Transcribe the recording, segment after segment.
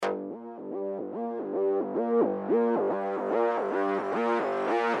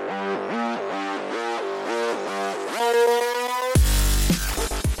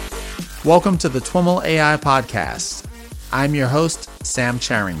Welcome to the TWIML AI Podcast. I'm your host, Sam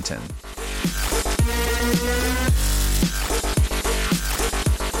Charrington.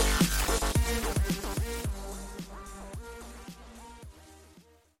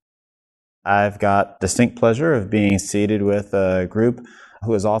 I've got distinct pleasure of being seated with a group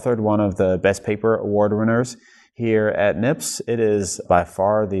who has authored one of the Best Paper Award winners here at NIPS. It is by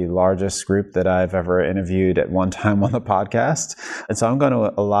far the largest group that I've ever interviewed at one time on the podcast. And so I'm going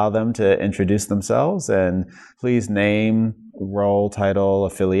to allow them to introduce themselves and please name, role, title,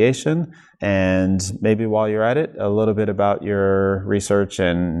 affiliation, and maybe while you're at it, a little bit about your research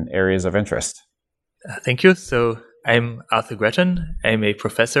and areas of interest. Thank you. So I'm Arthur Gretton. I'm a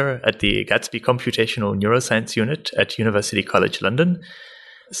professor at the Gatsby Computational Neuroscience Unit at University College London.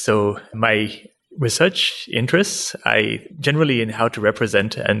 So my research interests I generally in how to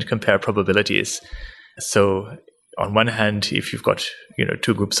represent and compare probabilities. So on one hand, if you've got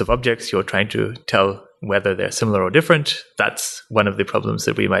two groups of objects, you're trying to tell whether they're similar or different. That's one of the problems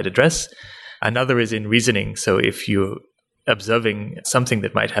that we might address. Another is in reasoning. So if you're observing something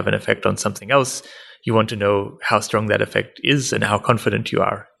that might have an effect on something else, you want to know how strong that effect is and how confident you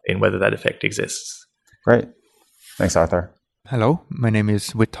are in whether that effect exists. Great. Thanks, Arthur. Hello, my name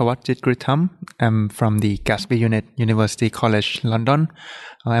is Wittawat Jitgritam. I'm from the Gatsby Unit, University College London.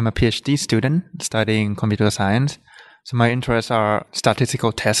 I'm a PhD student studying computer science. So my interests are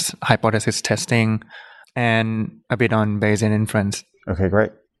statistical tests, hypothesis testing, and a bit on Bayesian inference. Okay,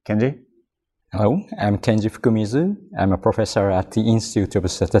 great. Kenji? Hello, I'm Kenji Fukumizu. I'm a professor at the Institute of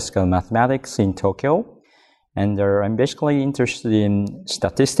Statistical Mathematics in Tokyo. And I'm basically interested in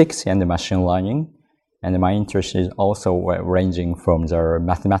statistics and machine learning. And my interest is also ranging from the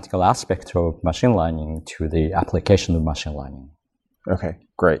mathematical aspect of machine learning to the application of machine learning. Okay,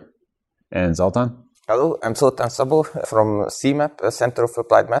 great. And Zoltan? Hello, I'm Zoltan Szabó from CMAP, Center of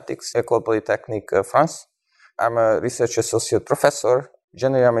Applied Mathematics, École Polytechnique, France. I'm a research associate professor.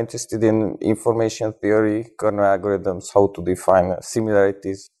 Generally, I'm interested in information theory, kernel algorithms, how to define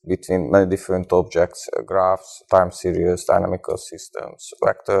similarities between many different objects, graphs, time series, dynamical systems,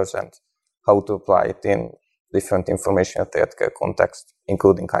 vectors, and how to apply it in different information theoretical contexts,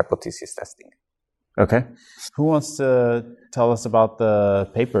 including hypothesis testing. Okay. Who wants to tell us about the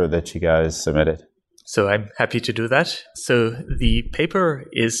paper that you guys submitted? So I'm happy to do that. So the paper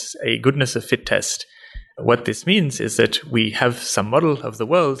is a goodness of fit test. What this means is that we have some model of the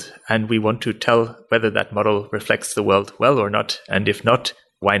world and we want to tell whether that model reflects the world well or not, and if not,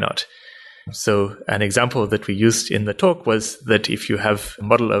 why not? So an example that we used in the talk was that if you have a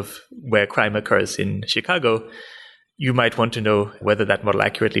model of where crime occurs in Chicago, you might want to know whether that model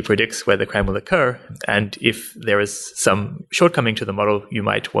accurately predicts where the crime will occur. And if there is some shortcoming to the model, you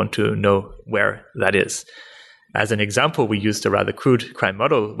might want to know where that is. As an example, we used a rather crude crime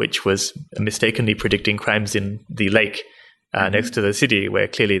model, which was mistakenly predicting crimes in the lake next to the city, where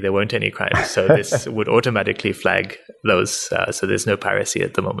clearly there weren't any crimes. So this would automatically flag those. So there's no piracy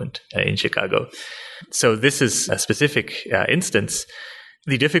at the moment in Chicago. So this is a specific instance.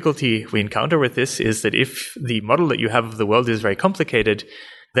 The difficulty we encounter with this is that if the model that you have of the world is very complicated,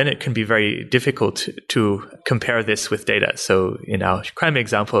 then it can be very difficult to compare this with data. So in our crime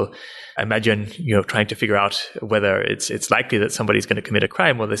example, imagine trying to figure out whether it's likely that somebody's going to commit a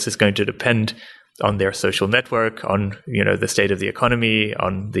crime. Well, this is going to depend on their social network, on the state of the economy,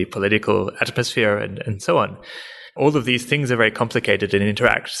 on the political atmosphere, and so on. All of these things are very complicated and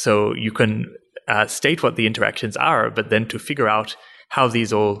interact. So you can state what the interactions are, but then to figure out how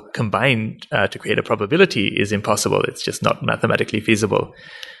these all combine to create a probability is impossible. It's just not mathematically feasible.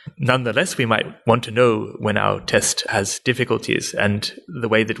 Nonetheless, we might want to know when our test has difficulties, and the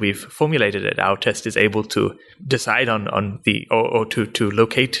way that we've formulated it, our test is able to decide on the or to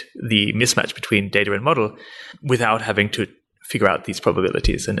locate the mismatch between data and model without having to figure out these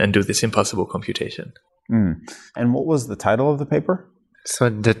probabilities and do this impossible computation. And what was the title of the paper? So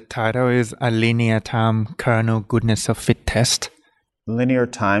the title is A Linear Time Kernel Goodness of Fit Test. Linear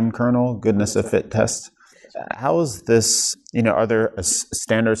time kernel goodness of fit test. How is this, are there a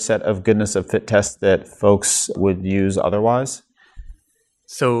standard set of goodness of fit tests that folks would use otherwise?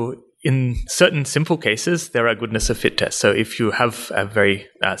 So in certain simple cases, there are goodness of fit tests. So if you have a very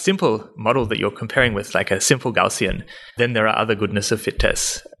simple model that you're comparing with, like a simple Gaussian, then there are other goodness of fit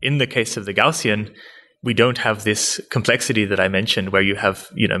tests. In the case of the Gaussian, we don't have this complexity that I mentioned where you have,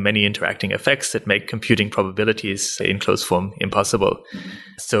 many interacting effects that make computing probabilities in closed form impossible.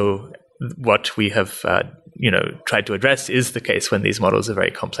 So what we have, tried to address is the case when these models are very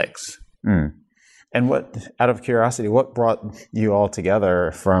complex. And out of curiosity, what brought you all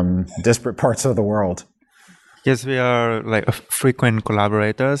together from disparate parts of the world? Yes, we are like frequent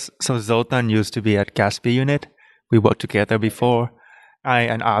collaborators. So Zoltan used to be at Gatsby unit. We worked together before. I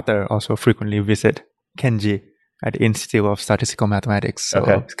and Arthur also frequently visit Kenji at the Institute of Statistical Mathematics. So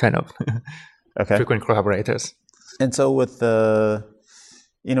it's kind of frequent collaborators. And so with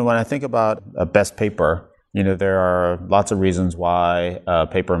when I think about a best paper, there are lots of reasons why a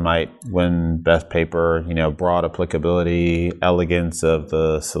paper might win best paper, broad applicability, elegance of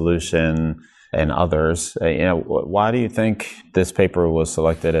the solution, and others. Why do you think this paper was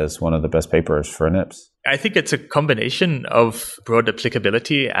selected as one of the best papers for NIPS? I think it's a combination of broad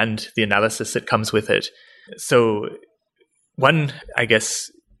applicability and the analysis that comes with it. So one, I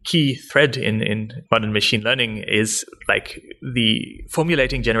guess, key thread in modern machine learning is like the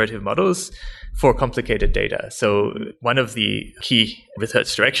formulating generative models for complicated data. So one of the key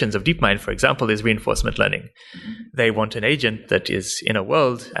research directions of DeepMind, for example, is reinforcement learning. They want an agent that is in a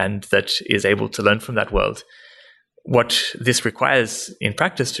world and that is able to learn from that world. What this requires in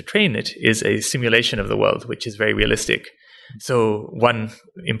practice to train it is a simulation of the world, which is very realistic. So one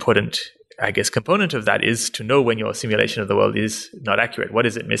important, I guess, component of that is to know when your simulation of the world is not accurate. What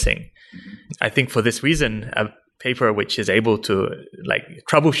is it missing? I think for this reason, a paper which is able to like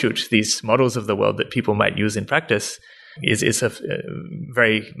troubleshoot these models of the world that people might use in practice is of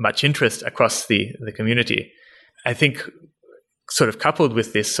very much interest across the community. I think sort of coupled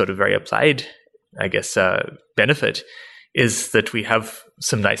with this sort of very applied, I guess, benefit is that we have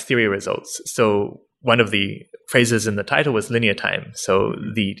some nice theory results. So one of the phrases in the title was linear time. So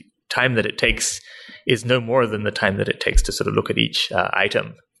the time that it takes is no more than the time that it takes to sort of look at each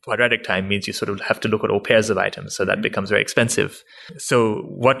item. Quadratic time means you sort of have to look at all pairs of items, so that becomes very expensive. So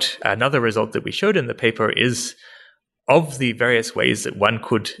what another result that we showed in the paper is of the various ways that one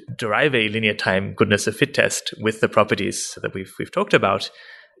could derive a linear time goodness of fit test with the properties that we've talked about,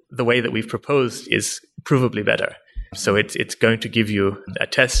 the way that we've proposed is provably better. So it's going to give you a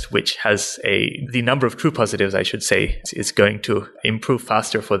test which has the number of true positives, I should say, is going to improve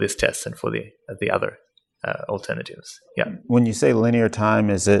faster for this test than for the other alternatives. Yeah. When you say linear time,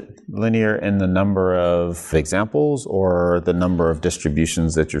 is it linear in the number of examples or the number of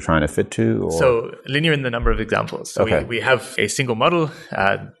distributions that you're trying to fit to? Or? So linear in the number of examples. So we have a single model,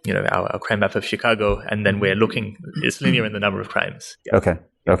 our crime map of Chicago, and then we're looking, it's linear in the number of crimes. Yeah.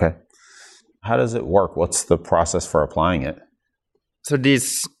 Okay. How does it work? What's the process for applying it? So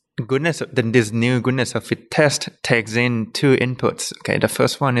this new goodness of fit test takes in two inputs. Okay, the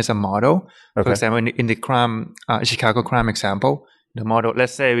first one is a model. For example, in the Chicago crime example, the model.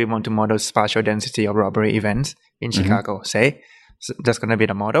 Let's say we want to model spatial density of robbery events in Chicago. Say, so that's going to be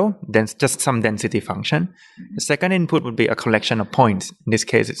the model. Then just some density function. The second input would be a collection of points. In this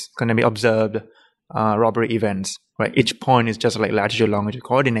case, it's going to be observed robbery events. Right, each point is just like latitude, longitude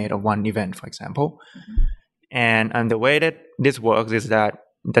coordinate of one event, for example. And the way that this works is that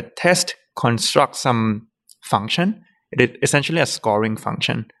the test constructs some function. It is essentially a scoring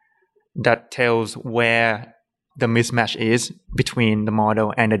function that tells where the mismatch is between the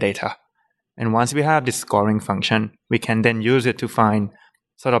model and the data. And once we have this scoring function, we can then use it to find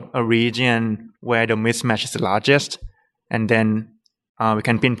sort of a region where the mismatch is the largest. And then we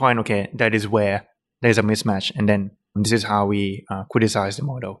can pinpoint, okay, that is where there's a mismatch. And then this is how we criticize the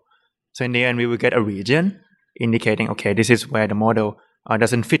model. So in the end, we will get a region indicating, okay, this is where the model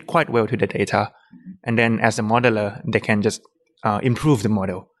doesn't fit quite well to the data. And then as a modeler, they can just improve the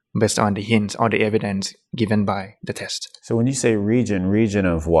model based on the hints or the evidence given by the test. So when you say region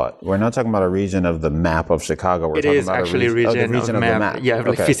of what? We're not talking about a region of the map of Chicago. We're talking about actually the region of the map. Yeah,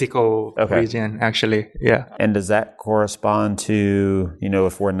 like physical region, actually. Yeah. And does that correspond to,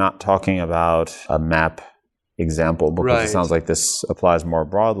 if we're not talking about a map example, because it sounds like this applies more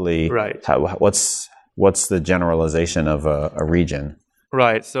broadly. Right. What's the generalization of a region?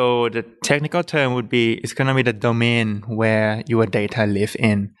 Right. So the technical term would be, it's going to be the domain where your data live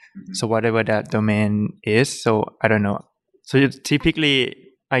in. So whatever that domain is. So I don't know. So typically,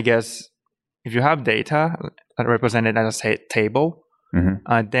 I guess, if you have data represented as a table,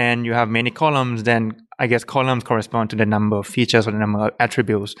 then you have many columns. Then I guess columns correspond to the number of features or the number of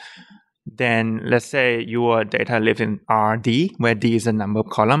attributes. Then let's say your data lives in RD, where D is the number of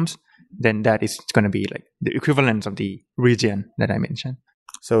columns. Then that is going to be like the equivalent of the region that I mentioned.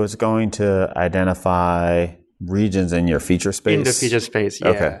 So it's going to identify regions in your feature space? In the feature space, yeah.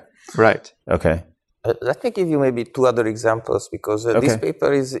 Okay. Right. Okay. Let me give you maybe two other examples, because this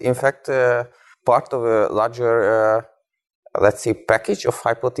paper is in fact part of a larger, let's say, package of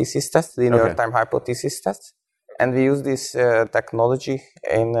hypothesis tests, linear time hypothesis tests. And we use this technology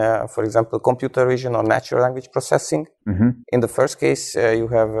in, for example, computer vision or natural language processing. Mm-hmm. In the first case, you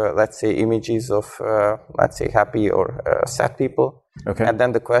have, let's say, images of, let's say, happy or sad people. Okay. And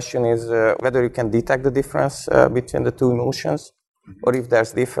then the question is whether you can detect the difference between the two emotions, or if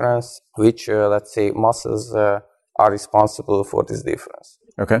there's difference, which, let's say, muscles are responsible for this difference.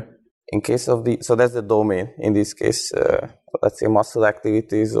 Okay. In case of so that's the domain. In this case, let's say muscle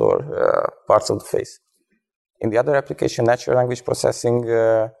activities or parts of the face. In the other application, natural language processing,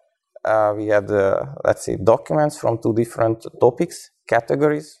 we had, let's say, documents from two different topics,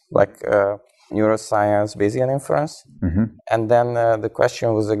 categories, like neuroscience, Bayesian inference. Mm-hmm. And then the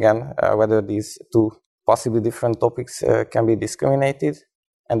question was, again, whether these two possibly different topics can be discriminated.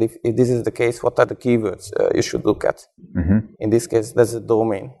 And if this is the case, what are the keywords you should look at? Mm-hmm. In this case, that's the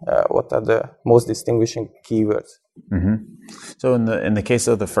domain. What are the most distinguishing keywords? Mm-hmm. So in the case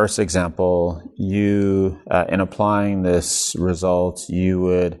of the first example, you in applying this result, you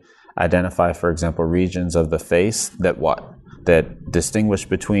would identify, for example, regions of the face that distinguish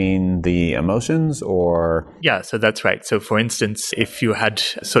between the emotions, or? Yeah, so that's right. So for instance, if you had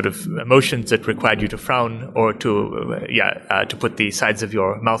sort of emotions that required you to frown or to put the sides of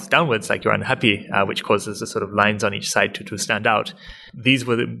your mouth downwards, like you're unhappy, which causes the sort of lines on each side to stand out, these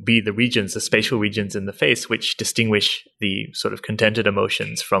would be the regions, the spatial regions in the face, which distinguish the sort of contented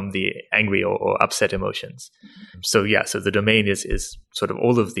emotions from the angry or upset emotions. So yeah, so the domain is sort of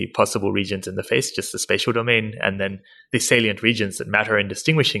all of the possible regions in the face, just the spatial domain, and then the salient regions that matter in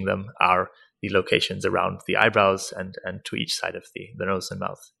distinguishing them are the locations around the eyebrows and to each side of the nose and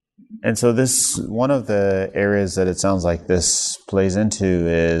mouth. And so this, one of the areas that it sounds like this plays into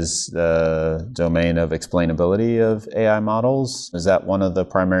is the domain of explainability of AI models. Is that one of the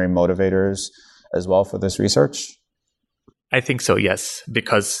primary motivators as well for this research? I think so, yes,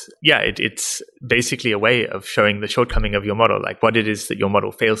 because it's basically a way of showing the shortcoming of your model, like what it is that your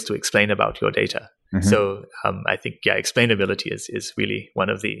model fails to explain about your data. Mm-hmm. So I think, explainability is really one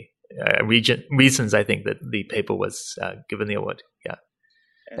of the reasons I think that the paper was given the award. Yeah.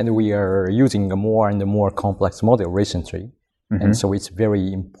 And we are using a more and more complex model recently. Mm-hmm. And so it's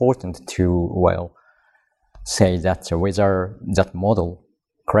very important to, say that whether that model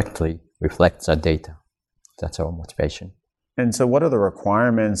correctly reflects that data. That's our motivation. And so what are the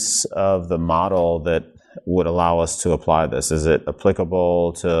requirements of the model that would allow us to apply this? Is it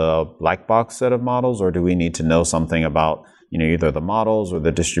applicable to a black box set of models, or do we need to know something about either the models or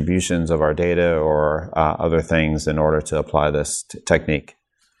the distributions of our data or other things in order to apply this technique?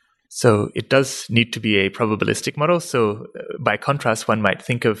 So it does need to be a probabilistic model. So by contrast, one might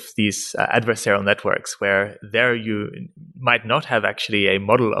think of these adversarial networks where there you might not have actually a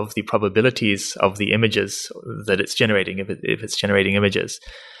model of the probabilities of the images that it's generating, if it's generating images.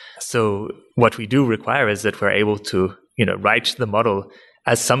 So what we do require is that we're able to, write the model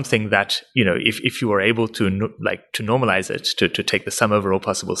as something that, if you were able to normalize it, to take the sum over all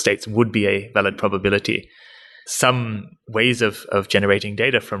possible states, would be a valid probability. Some ways of generating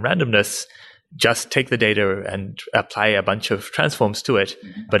data from randomness just take the data and apply a bunch of transforms to it,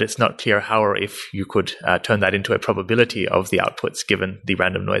 but it's not clear how or if you could turn that into a probability of the outputs given the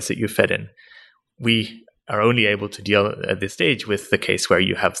random noise that you fed in. We are only able to deal at this stage with the case where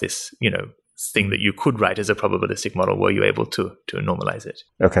you have this, thing that you could write as a probabilistic model where you're able to normalize it.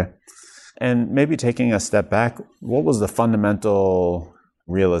 Okay. And maybe taking a step back, what was the fundamental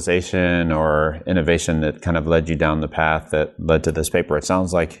realization or innovation that kind of led you down the path that led to this paper? It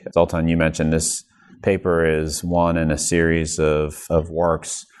sounds like, Zoltan, you mentioned this paper is one in a series of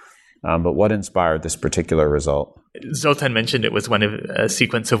works, but what inspired this particular result? Zoltan mentioned it was one of a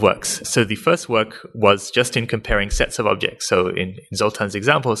sequence of works. So the first work was just in comparing sets of objects. So in Zoltan's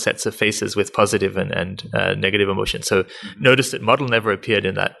example, sets of faces with positive and negative emotion. So notice that model never appeared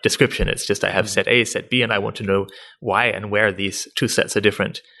in that description. It's just I have set A, set B, and I want to know why and where these two sets are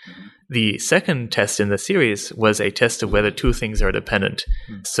different. The second test in the series was a test of whether two things are dependent.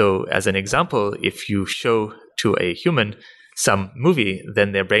 So as an example, if you show to a human some movie,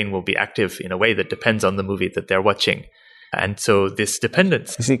 then their brain will be active in a way that depends on the movie that they're watching. And so this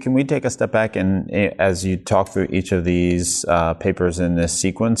dependence... See, can we take a step back and as you talk through each of these papers in this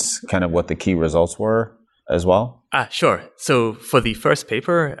sequence, kind of what the key results were as well? Sure. So for the first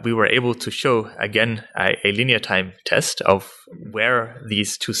paper, we were able to show, again, a linear time test of where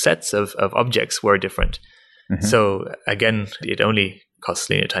these two sets of objects were different. Mm-hmm. So again, it only costs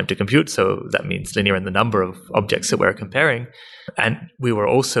linear time to compute. So that means linear in the number of objects that we're comparing. And we were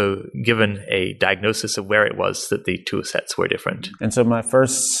also given a diagnosis of where it was that the two sets were different. And so my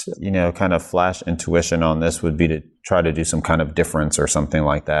first, kind of flash intuition on this would be to try to do some kind of difference or something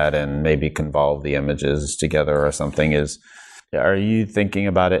like that and maybe convolve the images together or something. Are you thinking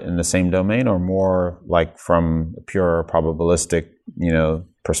about it in the same domain or more like from a pure probabilistic,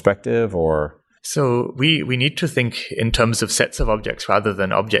 perspective or? So we need to think in terms of sets of objects rather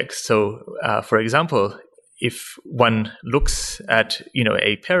than objects. So, for example, if one looks at,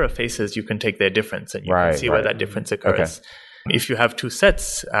 a pair of faces, you can take their difference and you can see where that difference occurs. Okay. If you have two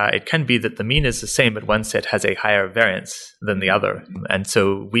sets, it can be that the mean is the same, but one set has a higher variance than the other. And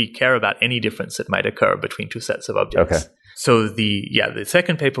so we care about any difference that might occur between two sets of objects. Okay. So the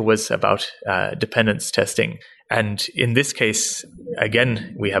second paper was about dependence testing. And in this case,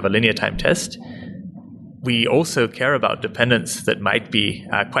 again, we have a linear time test. We also care about dependence that might be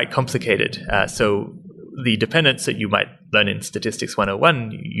quite complicated. So the dependence that you might learn in Statistics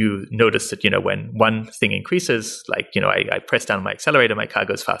 101, you notice that, when one thing increases, like, I press down my accelerator, my car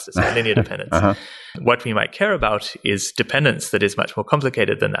goes faster. So linear dependence. Uh-huh. What we might care about is dependence that is much more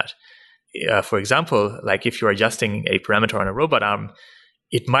complicated than that. For example, like if you're adjusting a parameter on a robot arm,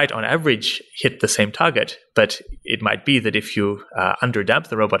 it might on average hit the same target, but it might be that if you underdamp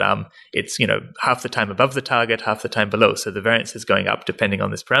the robot arm, it's half the time above the target, half the time below. So the variance is going up depending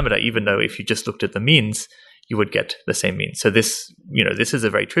on this parameter, even though if you just looked at the means, you would get the same mean. So this is a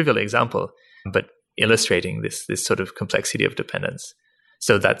very trivial example, but illustrating this sort of complexity of dependence.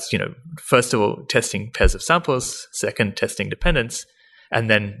 So that's, first of all, testing pairs of samples, second, testing dependence. And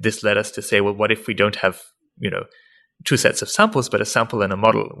then this led us to say, well, what if we don't have, two sets of samples, but a sample and a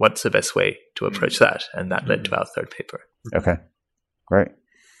model? What's the best way to approach that? And that led to our third paper. Okay,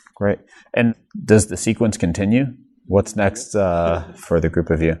 great. And does the sequence continue? What's next for the group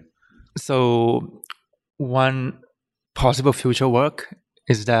of you? So one possible future work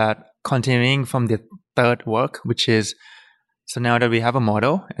is that continuing from the third work, which is, so now that we have a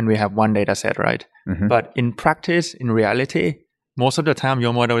model and we have one data set, right? Mm-hmm. But in practice, in reality, most of the time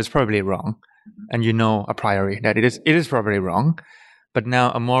your model is probably wrong. And a priori that it is probably wrong. But now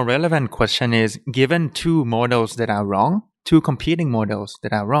a more relevant question is, given two models that are wrong, two competing models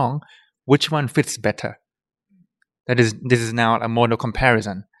that are wrong, which one fits better? This is now a model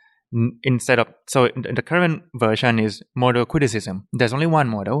comparison. So the current version is model criticism. There's only one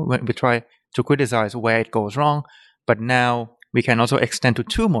model. We try to criticize where it goes wrong, but now we can also extend to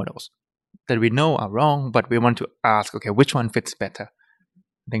two models that we know are wrong, but we want to ask, okay, which one fits better?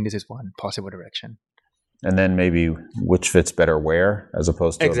 I think this is one possible direction. And then maybe which fits better where, as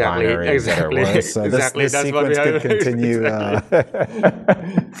opposed to a binary better where. So this sequence could continue.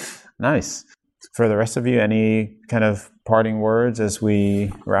 Nice. For the rest of you, any kind of parting words as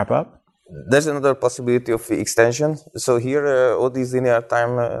we wrap up? There's another possibility of extension. So here, all these linear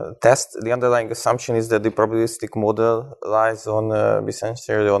time tests, the underlying assumption is that the probabilistic model lies on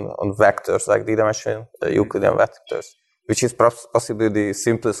essentially on vectors, like d-dimensional Euclidean vectors, which is possibly the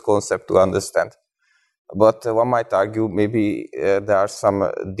simplest concept to understand. But one might argue maybe there are some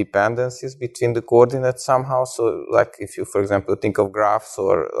dependencies between the coordinates somehow. So like if you, for example, think of graphs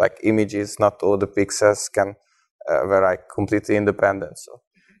or like images, not all the pixels can vary completely independent.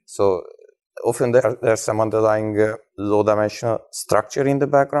 So often there's some underlying low-dimensional structure in the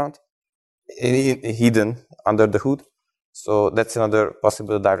background, hidden under the hood. So that's another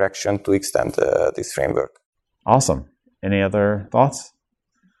possible direction to extend this framework. Awesome. Any other thoughts?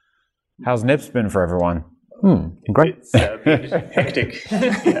 How's NIPS been for everyone? Great. It's been hectic.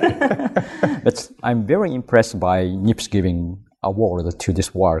 But I'm very impressed by NIPS giving award to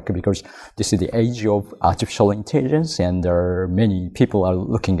this work, because this is the age of artificial intelligence, and many people are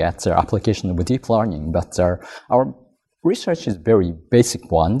looking at the application of deep learning. But our research is very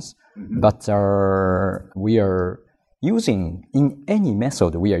basic ones, but we are using, in any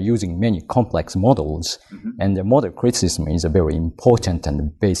method, we are using many complex models, and the model criticism is a very important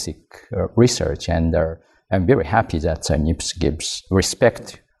and basic research, and I'm very happy that NIPS gives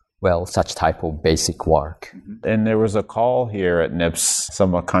respect, such type of basic work. And there was a call here at NIPS,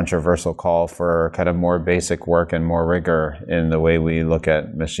 somewhat controversial call for kind of more basic work and more rigor in the way we look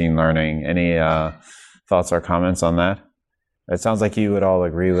at machine learning. Any thoughts or comments on that? It sounds like you would all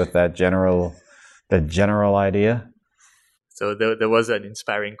agree with that general idea. So there was an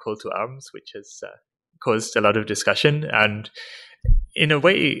inspiring call to arms, which has caused a lot of discussion. And in a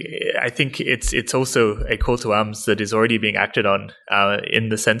way, I think it's also a call to arms that is already being acted on, in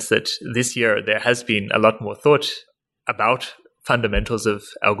the sense that this year there has been a lot more thought about fundamentals of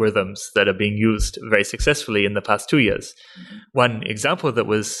algorithms that are being used very successfully in the past 2 years. One example that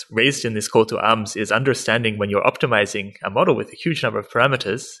was raised in this call to arms is understanding when you're optimizing a model with a huge number of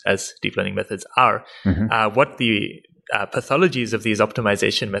parameters, as deep learning methods are, what the pathologies of these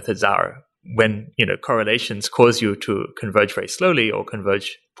optimization methods are when correlations cause you to converge very slowly or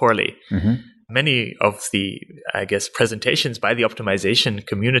converge poorly. Many of the, presentations by the optimization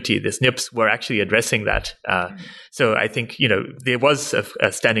community, this NIPS, were actually addressing that. So I think, there was a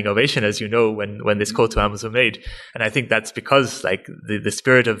standing ovation, as you know, when this call to arms was made. And I think that's because the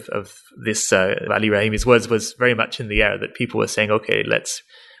spirit of this Ali Rahimi's words was very much in the air, that people were saying, okay,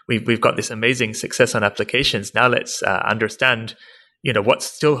 we've got this amazing success on applications. Now let's understand what's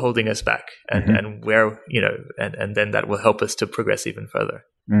still holding us back and where, and then that will help us to progress even further.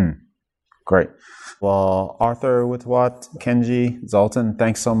 Great. Well, Arthur Wittowat, Kenji, Zoltan,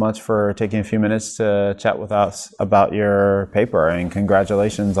 thanks so much for taking a few minutes to chat with us about your paper, and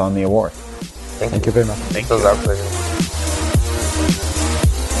congratulations on the award. Thank you very much. It was our pleasure.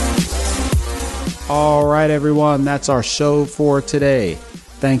 All right, everyone, that's our show for today.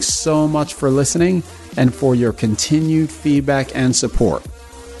 Thanks so much for listening and for your continued feedback and support.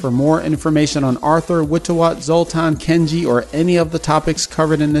 For more information on Arthur, Wittowat, Zoltan, Kenji, or any of the topics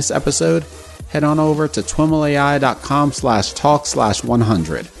covered in this episode, head on over to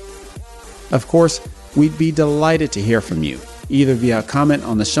twimlai.com/talk/100. Of course, we'd be delighted to hear from you, either via a comment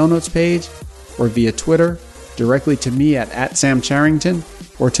on the show notes page or via Twitter, directly to me at Sam Charrington,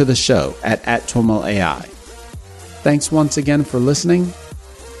 or to the show at TwimlAI. Thanks once again for listening,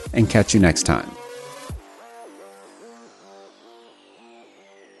 and catch you next time.